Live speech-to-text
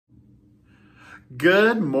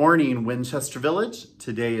Good morning, Winchester Village.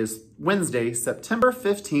 Today is Wednesday, September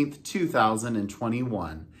 15th,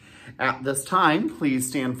 2021. At this time, please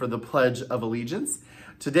stand for the Pledge of Allegiance.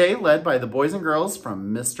 Today, led by the boys and girls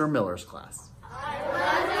from Mr. Miller's class. I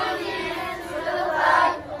pledge allegiance to the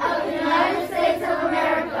flag of the United States of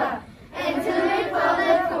America and to the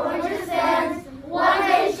republic for which it stands, one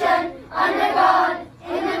nation, under God,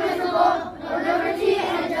 indivisible, with liberty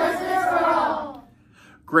and justice for all.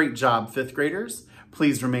 Great job, fifth graders.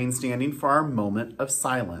 Please remain standing for our moment of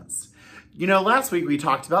silence. You know, last week we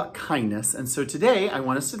talked about kindness, and so today I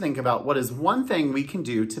want us to think about what is one thing we can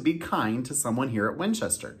do to be kind to someone here at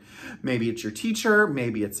Winchester. Maybe it's your teacher,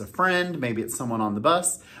 maybe it's a friend, maybe it's someone on the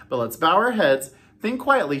bus, but let's bow our heads, think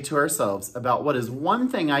quietly to ourselves about what is one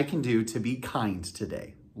thing I can do to be kind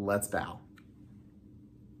today. Let's bow.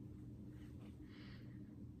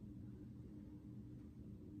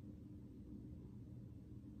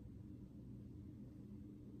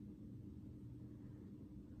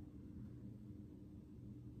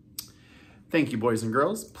 Thank you, boys and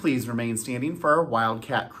girls. Please remain standing for our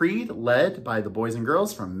Wildcat Creed, led by the boys and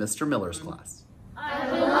girls from Mr. Miller's class. I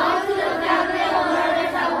belong to the family of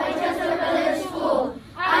learners at Winchester Village School.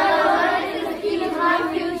 I know learning is the key to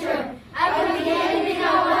my future. I can be anything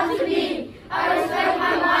I want to be. I respect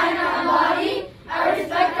my mind and my body. I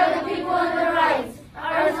respect other people and their rights.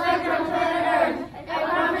 I respect our planet Earth. I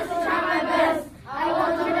promise to try my best. I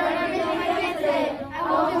want to learn everything I can today.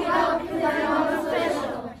 I won't give up because I know I'm special.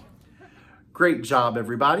 Great job,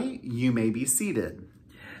 everybody. You may be seated.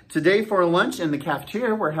 Today for lunch in the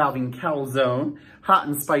cafeteria, we're having calzone, hot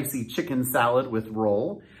and spicy chicken salad with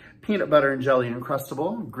roll, peanut butter and jelly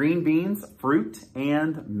Uncrustable, green beans, fruit,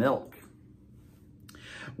 and milk.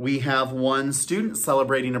 We have one student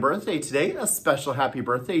celebrating a birthday today. A special happy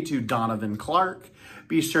birthday to Donovan Clark.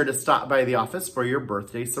 Be sure to stop by the office for your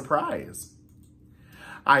birthday surprise.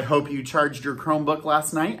 I hope you charged your Chromebook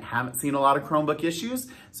last night. Haven't seen a lot of Chromebook issues,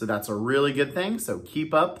 so that's a really good thing, so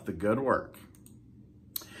keep up the good work.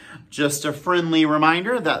 Just a friendly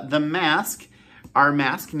reminder that our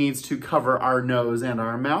mask needs to cover our nose and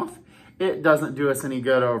our mouth. It doesn't do us any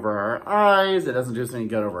good over our eyes. It doesn't do us any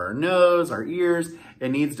good over our nose, our ears. It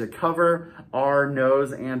needs to cover our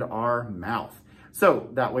nose and our mouth.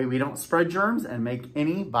 So that way we don't spread germs and make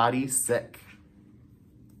anybody sick.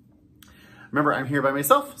 Remember, I'm here by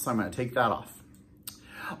myself, so I'm going to take that off.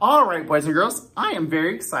 All right, boys and girls, I am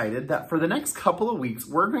very excited that for the next couple of weeks,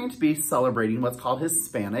 we're going to be celebrating what's called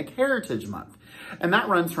Hispanic Heritage Month. And that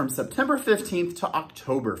runs from September 15th to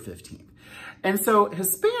October 15th. And so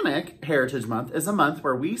Hispanic Heritage Month is a month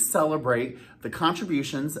where we celebrate the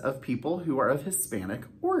contributions of people who are of Hispanic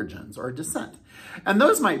origins or descent. And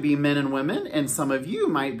those might be men and women, and some of you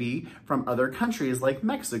might be from other countries like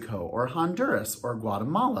Mexico or Honduras or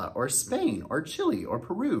Guatemala or Spain or Chile or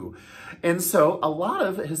Peru. And so a lot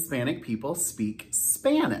of Hispanic people speak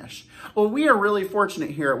Spanish. Well, we are really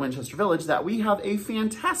fortunate here at Winchester Village that we have a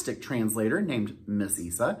fantastic translator named Miss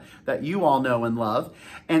Isa that you all know and love.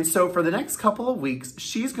 And so for the next couple of weeks,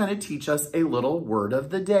 she's going to teach us a little word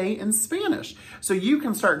of the day in Spanish. So you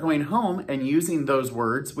can start going home and using those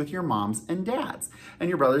words with your moms and dads and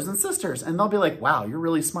your brothers and sisters. And they'll be like, wow, you're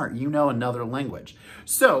really smart. You know another language.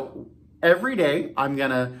 So every day I'm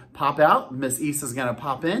going to pop out. Miss Isa's going to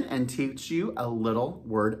pop in and teach you a little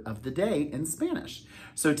word of the day in Spanish.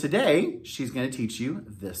 So today she's going to teach you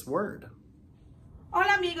this word.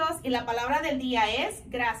 Hola amigos, y la palabra del día es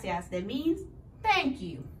gracias. That means thank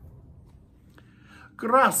you.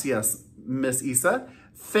 Gracias, Miss Isa.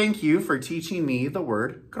 Thank you for teaching me the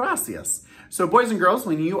word gracias. So boys and girls,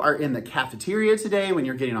 when you are in the cafeteria today, when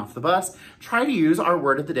you're getting off the bus, try to use our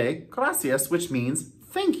word of the day, gracias, which means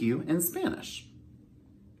thank you in Spanish.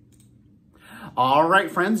 All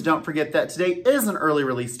right, friends, don't forget that today is an early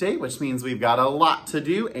release day, which means we've got a lot to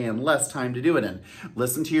do and less time to do it in.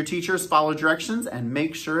 Listen to your teachers, follow directions, and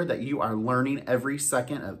make sure that you are learning every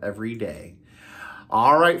second of every day.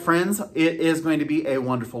 All right, friends, it is going to be a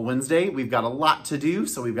wonderful Wednesday. We've got a lot to do,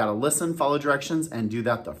 so we've got to listen, follow directions, and do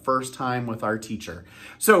that the first time with our teacher.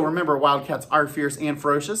 So remember, Wildcats are fierce and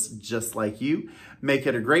ferocious, just like you. Make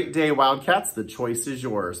it a great day, Wildcats. The choice is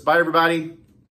yours. Bye, everybody.